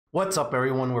What's up,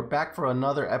 everyone? We're back for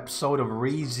another episode of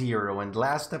ReZero, and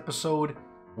last episode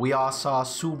we all saw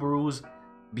Subaru's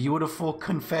beautiful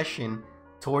confession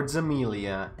towards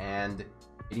Amelia, and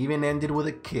it even ended with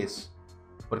a kiss.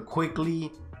 But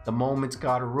quickly the moments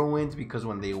got ruined because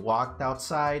when they walked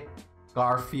outside,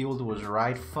 Garfield was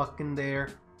right fucking there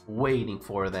waiting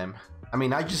for them. I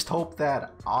mean, I just hope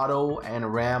that Otto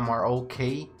and Ram are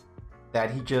okay, that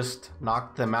he just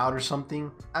knocked them out or something.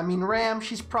 I mean, Ram,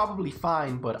 she's probably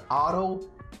fine, but Otto,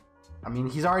 I mean,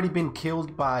 he's already been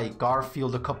killed by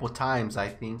Garfield a couple times, I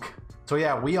think. So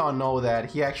yeah, we all know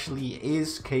that he actually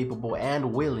is capable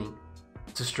and willing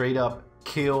to straight up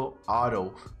kill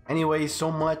Otto. Anyway,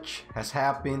 so much has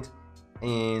happened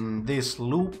in this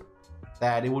loop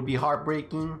that it would be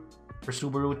heartbreaking for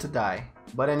Subaru to die.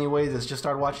 But anyways, let's just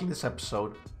start watching this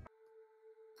episode.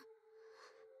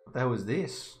 What the hell is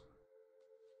this?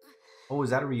 Oh,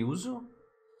 is that Ryuzu?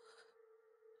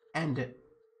 And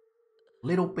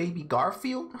little baby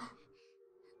Garfield?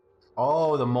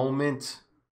 Oh, the moment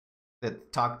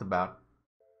that talked about.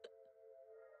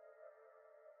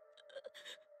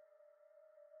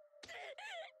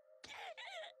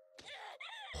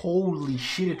 Holy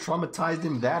shit, it traumatized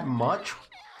him that much?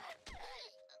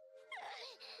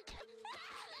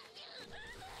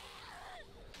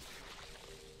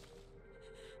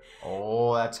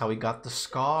 Oh, that's how he got the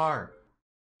scar.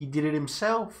 He did it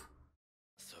himself.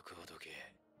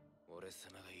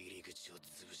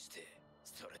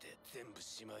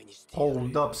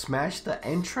 Hold up, smash the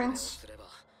entrance?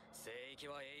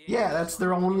 Yeah, that's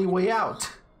their only way out.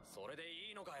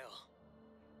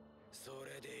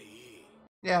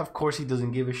 Yeah, of course he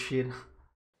doesn't give a shit.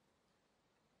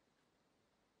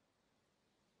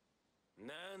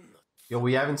 Yo,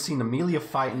 we haven't seen Amelia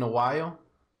fight in a while.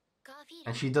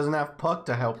 And she doesn't have Puck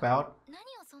to help out.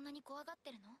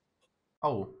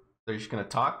 Oh, they're just gonna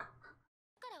talk?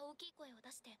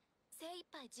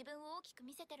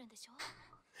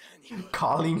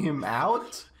 Calling him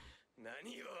out?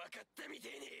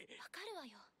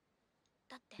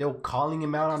 Yo, calling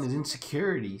him out on his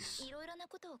insecurities.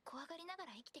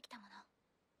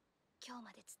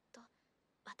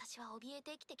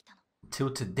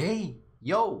 Till today,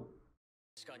 yo.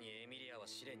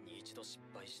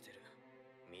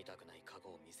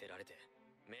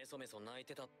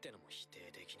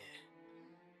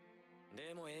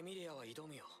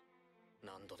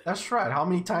 That's right, how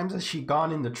many times has she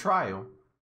gone in the trial?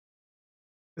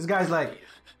 This guy's like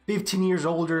 15 years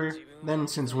older than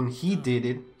since when he did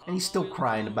it, and he's still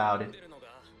crying about it.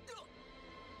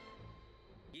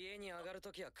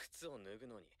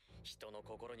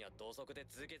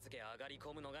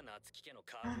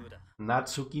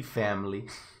 Natsuki family.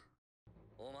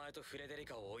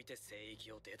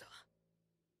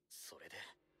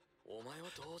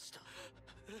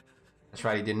 That's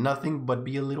right, he did nothing but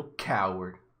be a little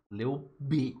coward. Little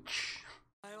bitch.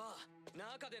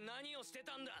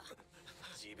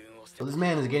 So this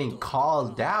man is getting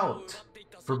called out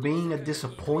for being a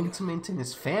disappointment in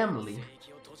his family.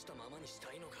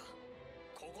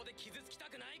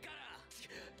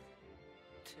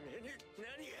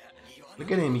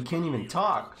 Look at him, he can't even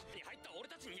talk.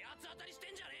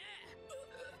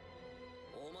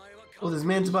 Oh, this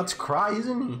man's about to cry,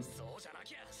 isn't he?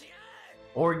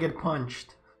 Or get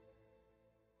punched.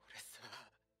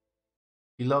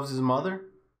 He loves his mother?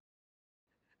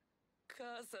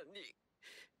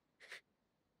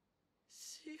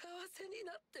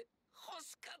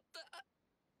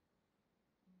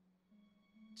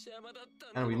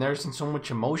 And we've never seen so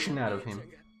much emotion out of him.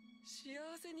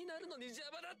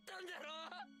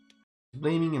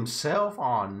 Blaming himself?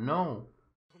 Oh no.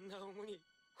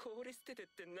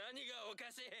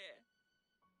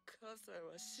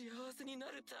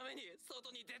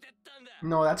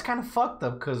 No, that's kind of fucked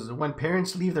up, because when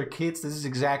parents leave their kids, this is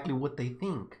exactly what they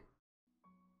think.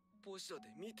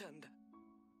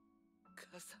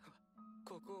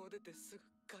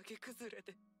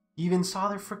 You even saw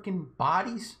their freaking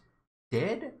bodies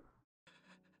dead?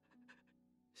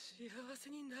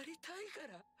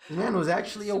 This man was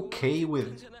actually okay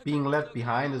with being left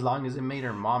behind as long as it made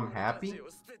her mom happy.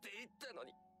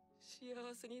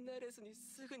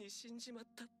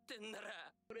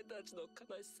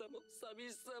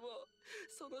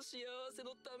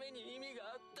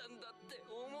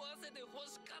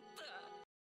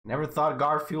 Never thought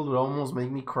Garfield would almost make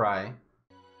me cry.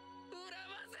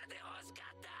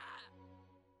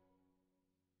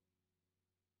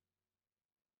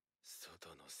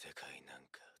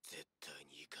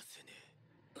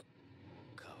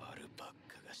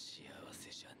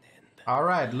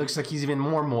 Alright, looks like he's even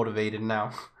more motivated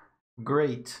now.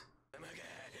 Great.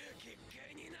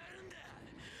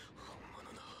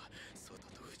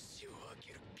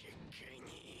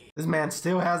 This man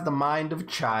still has the mind of a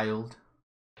child.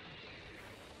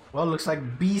 Well, looks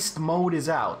like beast mode is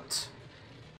out.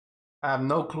 I have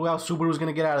no clue how Subaru's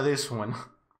gonna get out of this one.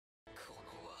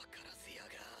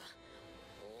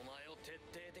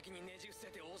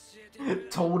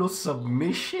 Total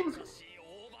submission?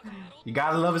 You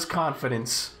gotta love his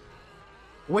confidence.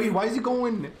 Wait, why is he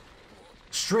going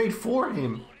straight for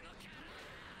him?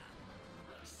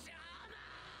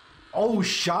 Oh,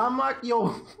 Shamak?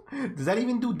 Yo, does that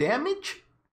even do damage?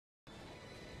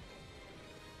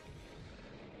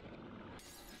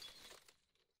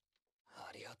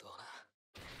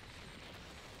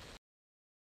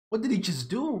 What did he just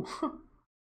do?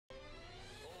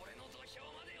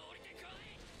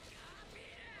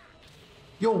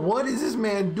 Yo, what is this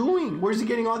man doing? Where's he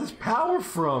getting all this power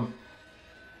from?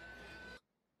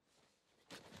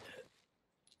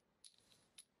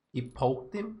 He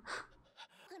poked him?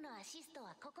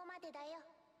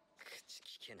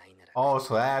 Oh,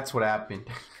 so that's what happened.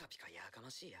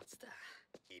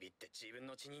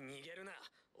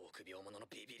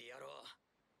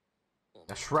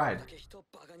 That's right.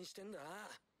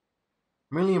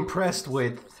 I'm really impressed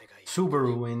with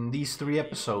Subaru in these 3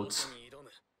 episodes.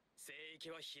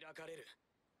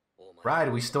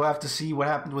 Right, we still have to see what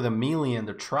happened with Amelia in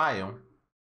the trial.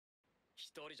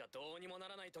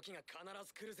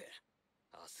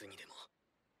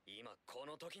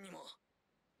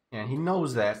 And he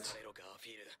knows that.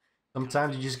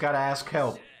 Sometimes you just gotta ask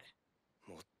help.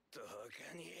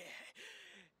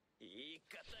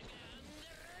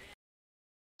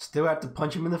 Still have to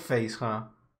punch him in the face, huh?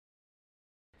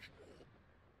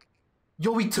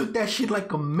 Yo, he took that shit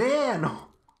like a man!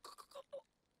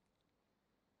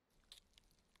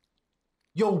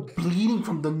 Yo, bleeding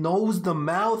from the nose, the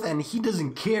mouth, and he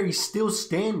doesn't care, he's still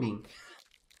standing.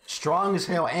 Strong as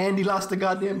hell, and he lost the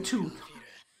goddamn tooth.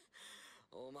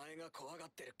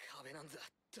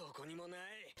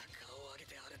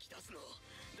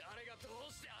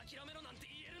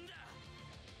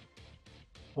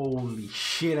 Holy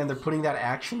shit, and they're putting that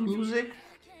action music?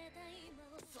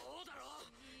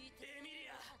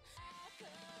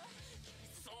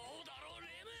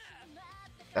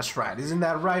 That's right, isn't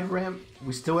that right, Ram?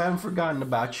 We still haven't forgotten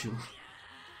about you.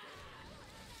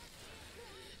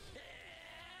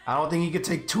 I don't think he could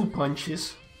take 2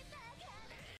 punches.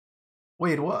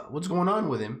 Wait, what? What's going on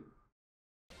with him?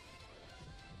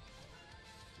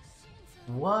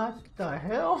 What the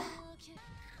hell?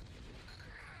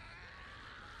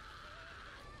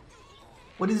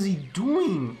 What is he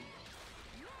doing?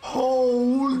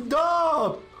 Hold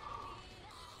up!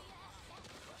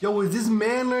 Yo, is this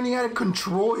man learning how to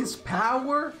control his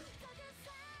power?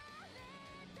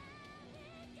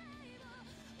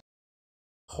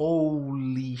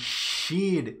 Holy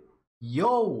shit.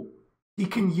 Yo, he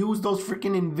can use those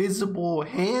freaking invisible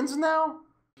hands now?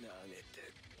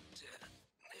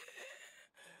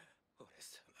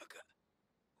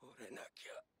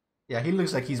 Yeah, he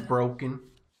looks like he's broken.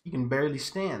 He can barely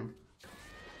stand.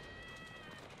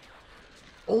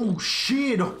 Oh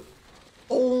shit!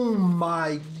 Oh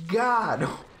my god!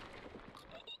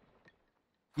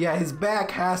 Yeah, his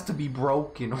back has to be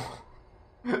broken.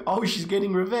 Oh, she's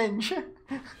getting revenge.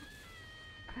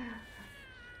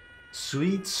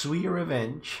 Sweet, sweet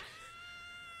revenge.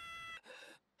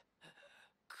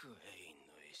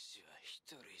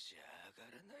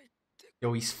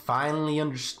 Yo, he's finally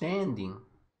understanding.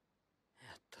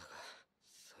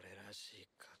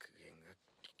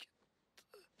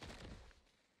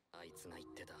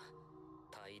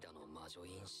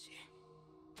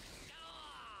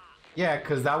 Yeah,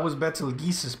 because that was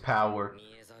Betelgeuse's power.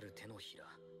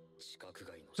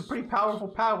 It's a pretty powerful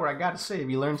power, I gotta say. If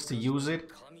he learns to use it,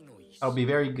 that'll be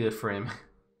very good for him.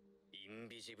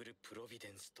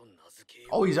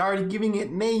 Oh, he's already giving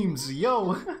it names,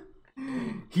 yo!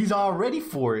 He's all ready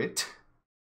for it.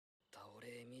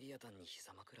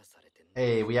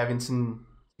 Hey, we haven't seen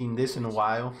this in a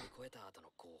while.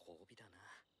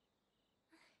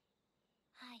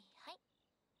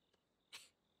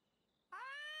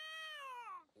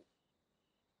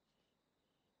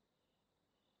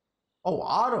 Oh,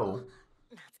 Otto.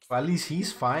 Well, at least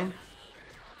he's fine.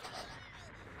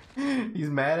 He's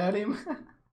mad at him.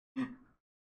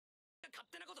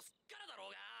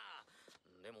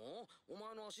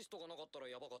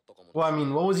 Well, I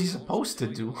mean, what was he supposed to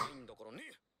do?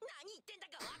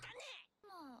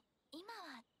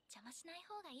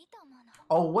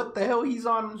 Oh, what the hell? He's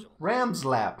on Ram's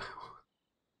lap.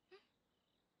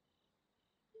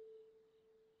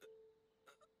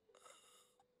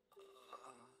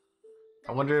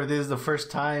 I wonder if this is the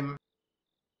first time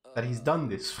that he's done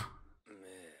this.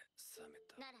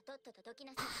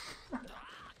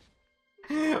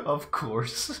 Of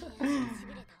course.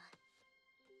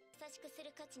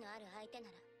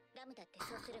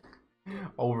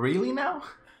 Oh, really now?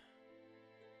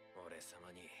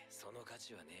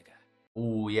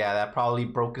 Ooh, yeah, that probably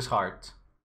broke his heart.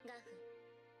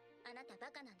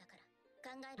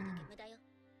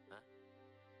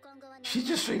 She's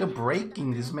just straight up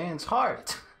breaking this man's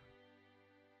heart.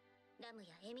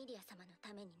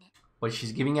 But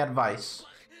she's giving advice.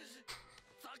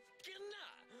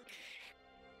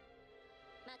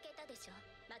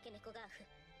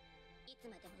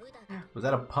 Was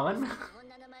that a pun?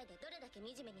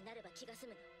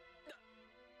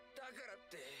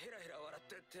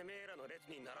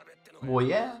 Well,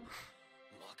 yeah.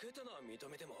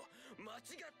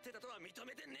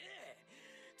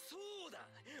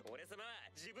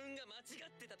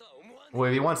 Well,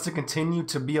 if he wants to continue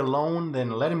to be alone,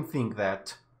 then let him think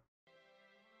that.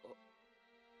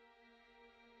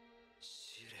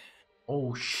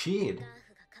 Oh shit.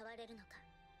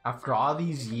 After all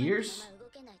these years?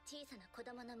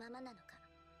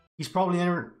 He's probably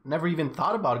never even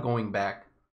thought about going back.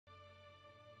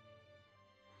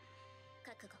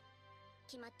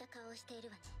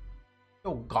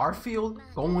 Yo, Garfield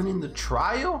going in the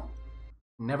trial?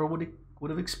 Never would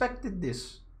have expected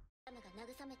this.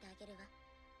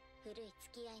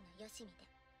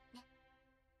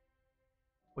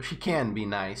 Well, she can be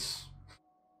nice.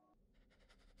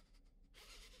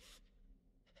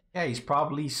 Yeah, he's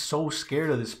probably so scared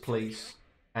of this place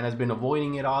and has been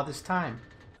avoiding it all this time.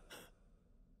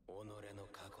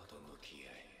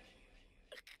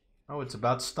 Oh, it's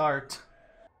about to start.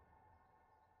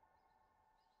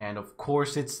 And of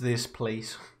course it's this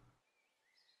place.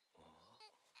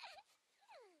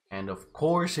 And of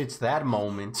course it's that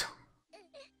moment.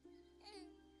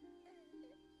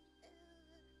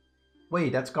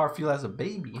 Wait, that's Garfield as a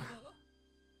baby.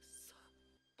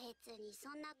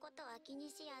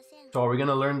 So are we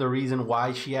gonna learn the reason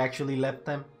why she actually left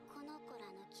them?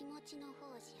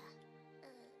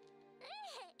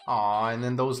 Aw, and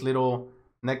then those little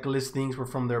necklace things were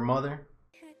from their mother?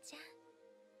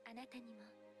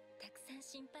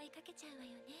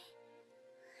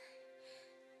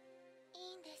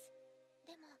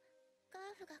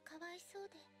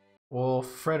 Well,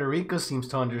 Frederica seems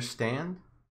to understand.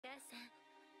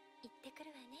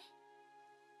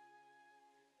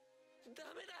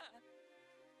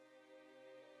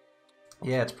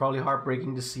 Yeah, it's probably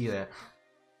heartbreaking to see that.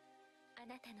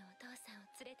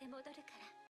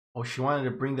 Oh, she wanted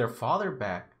to bring their father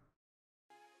back.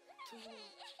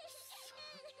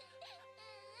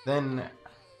 Then,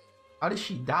 how did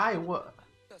she die? What?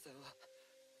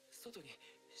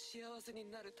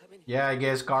 Yeah, I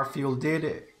guess Garfield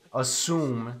did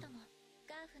assume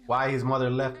why his mother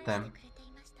left them.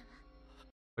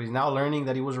 But he's now learning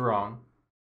that he was wrong.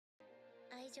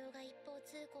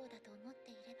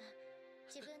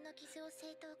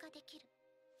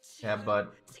 Yeah,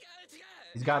 but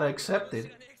he's gotta accept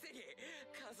it.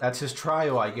 That's his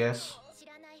trial, I guess.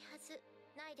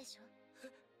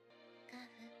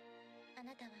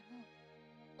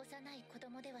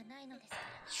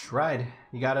 That's right.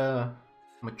 You gotta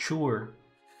mature.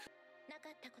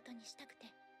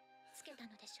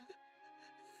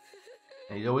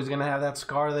 And he's always gonna have that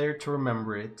scar there to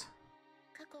remember it.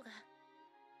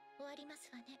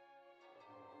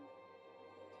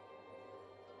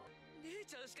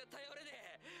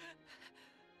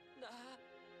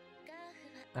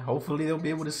 And hopefully they'll be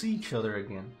able to see each other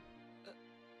again.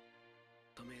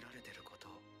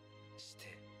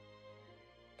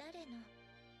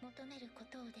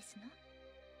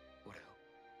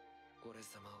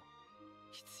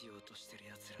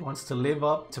 He wants to live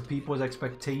up to people's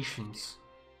expectations.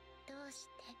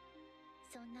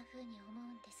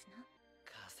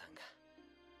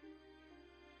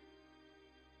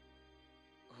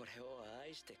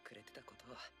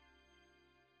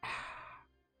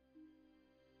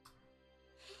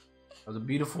 It was a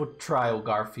beautiful trial,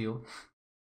 Garfield.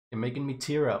 You're making me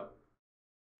tear up.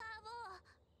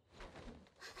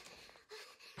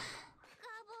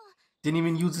 Didn't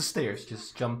even use the stairs,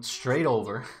 just jumped straight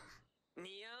over.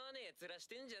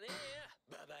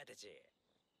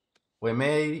 Well, it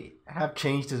may have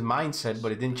changed his mindset,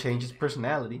 but it didn't change his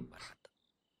personality.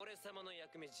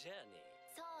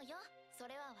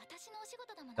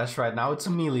 That's right, now it's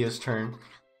Amelia's turn.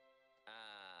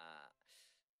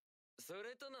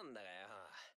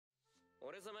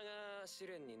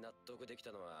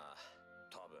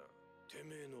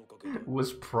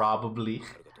 Was probably.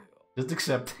 Just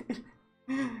accept it.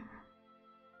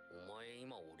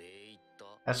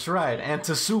 That's right, and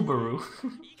to Subaru.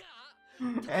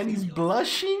 And he's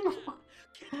blushing?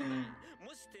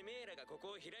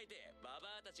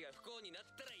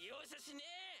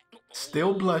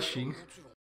 Still blushing.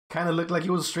 Kind of looked like he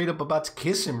was straight up about to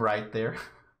kiss him right there.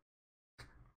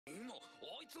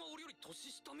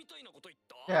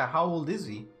 Yeah, how old is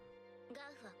he?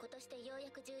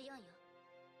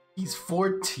 He's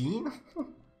 14?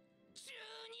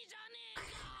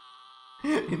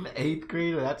 In the 8th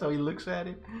grade, that's how he looks at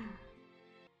it.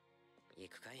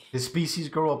 The species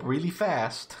grow up really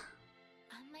fast.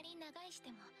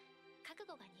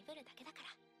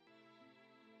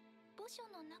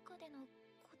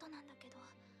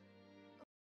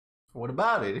 What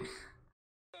about it?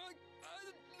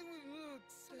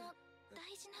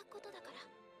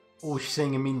 Oh, she's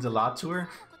saying it means a lot to her?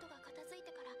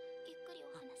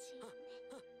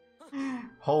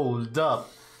 Hold up.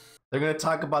 They're gonna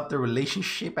talk about their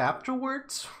relationship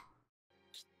afterwards?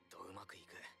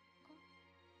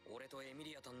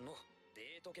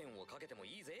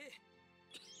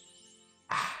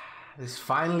 This is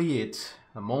finally it.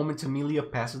 The moment Emilia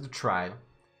passes the trial.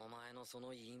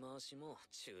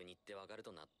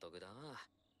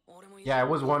 Yeah, I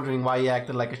was wondering why he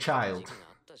acted like a child.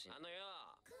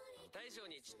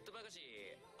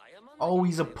 Oh,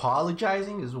 he's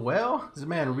apologizing as well? This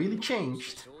man really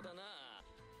changed.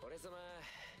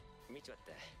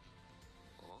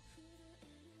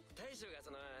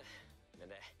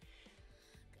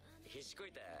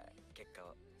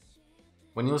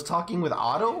 When he was talking with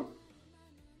Otto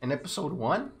in episode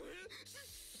 1?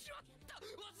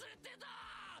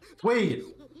 Wait!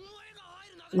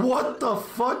 What the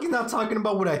fuck? He's not talking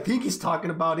about what I think he's talking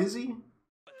about, is he?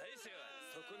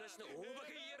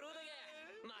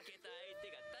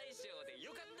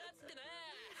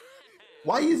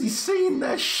 Why is he saying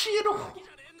that shit?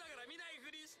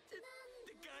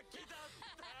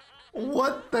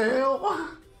 What the hell?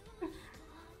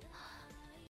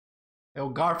 Yo,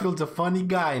 Garfield's a funny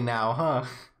guy now, huh?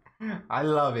 I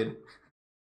love it.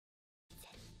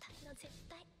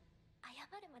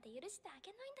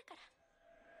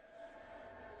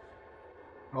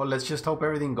 Well, let's just hope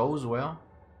everything goes well.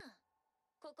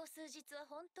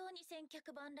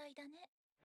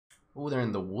 Oh, they're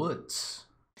in the woods.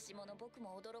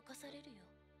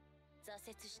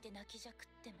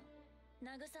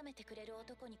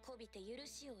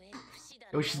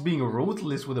 Oh, she's being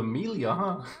ruthless with Emilia,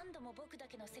 huh?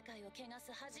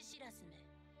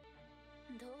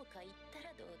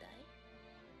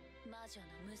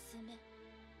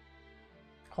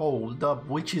 Hold up,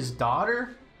 witch's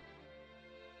daughter?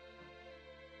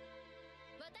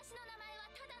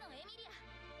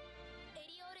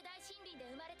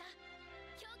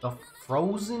 The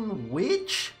frozen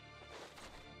witch?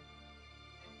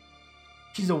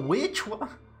 She's a witch? What?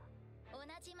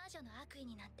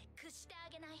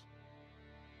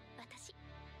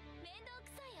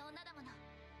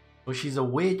 So she's a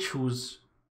witch who's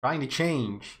trying to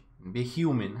change and be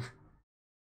human.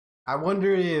 I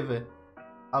wonder if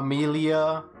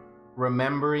Emilia,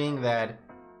 remembering that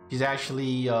she's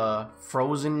actually a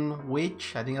frozen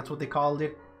witch, I think that's what they called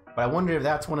it, but I wonder if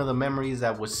that's one of the memories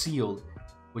that was sealed,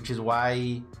 which is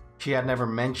why she had never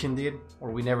mentioned it,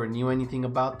 or we never knew anything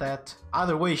about that.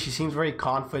 Either way, she seems very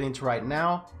confident right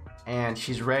now, and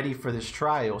she's ready for this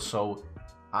trial, so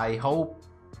I hope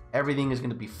everything is going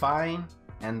to be fine,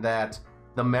 and that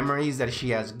the memories that she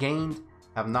has gained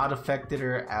have not affected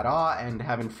her at all, and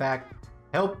have in fact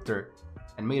helped her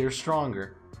and made her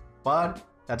stronger. But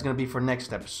that's going to be for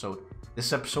next episode.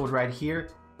 This episode right here,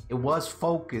 it was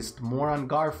focused more on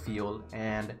Garfield,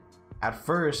 and at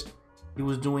first he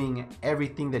was doing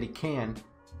everything that he can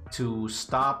to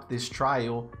stop this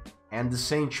trial and the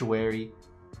sanctuary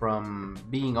from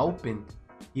being opened.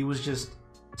 He was just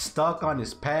stuck on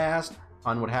his past,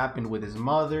 on what happened with his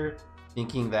mother,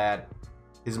 thinking that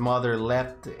his mother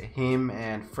left him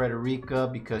and Frederica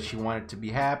because she wanted to be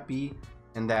happy,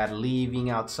 and that leaving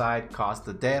outside caused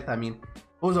the death. I mean,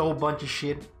 it was a whole bunch of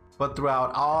shit. But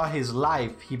throughout all his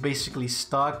life, he basically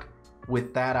stuck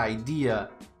with that idea.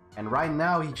 And right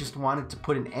now, he just wanted to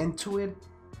put an end to it.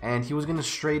 And he was going to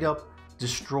straight up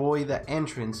destroy the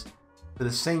entrance to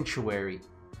the sanctuary.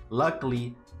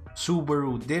 Luckily,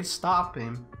 Subaru did stop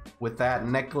him with that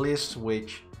necklace,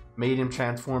 which made him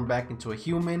transform back into a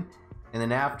human. And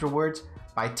then afterwards,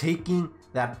 by taking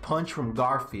that punch from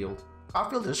Garfield.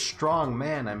 Garfield is a strong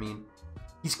man. I mean,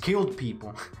 he's killed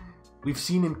people. We've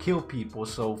seen him kill people.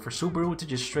 So for Subaru to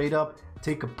just straight up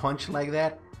take a punch like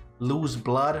that, lose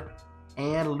blood,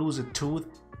 and lose a tooth,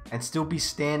 and still be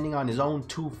standing on his own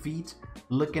 2 feet,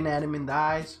 looking at him in the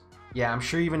eyes. Yeah, I'm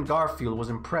sure even Garfield was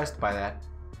impressed by that.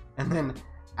 And then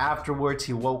afterwards,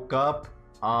 he woke up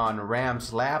on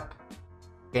Ram's lap,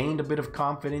 gained a bit of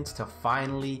confidence to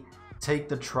finally take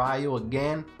the trial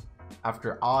again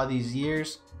after all these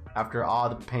years, after all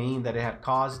the pain that it had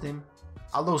caused him.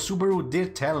 Although Subaru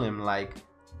did tell him, like,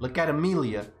 look at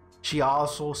Amelia. She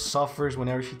also suffers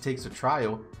whenever she takes a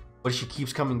trial, but she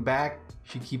keeps coming back,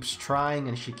 she keeps trying,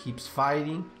 and she keeps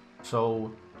fighting.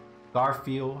 So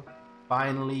Garfield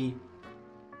finally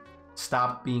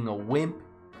stopped being a wimp.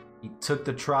 He took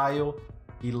the trial,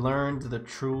 he learned the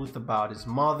truth about his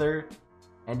mother,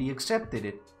 and he accepted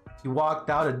it. He walked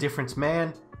out a different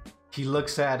man. He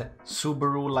looks at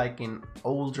Subaru like an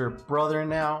older brother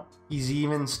now. He's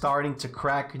even starting to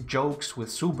crack jokes with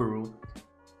Subaru.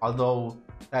 Although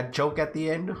that joke at the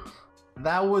end,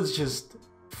 that was just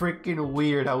freaking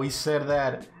weird how he said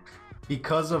that.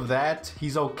 Because of that,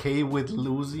 he's okay with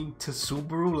losing to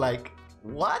Subaru. Like,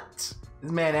 what?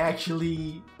 This man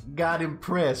actually got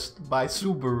impressed by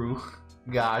Subaru.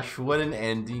 Gosh, what an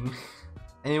ending.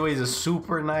 Anyways, a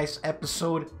super nice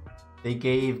episode. They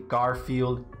gave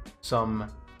Garfield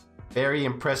some very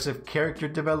impressive character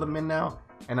development now,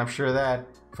 and I'm sure that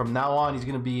from now on he's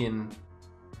gonna be an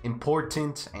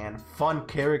important and fun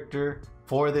character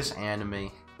for this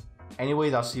anime.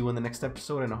 Anyways, I'll see you in the next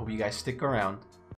episode, and I hope you guys stick around.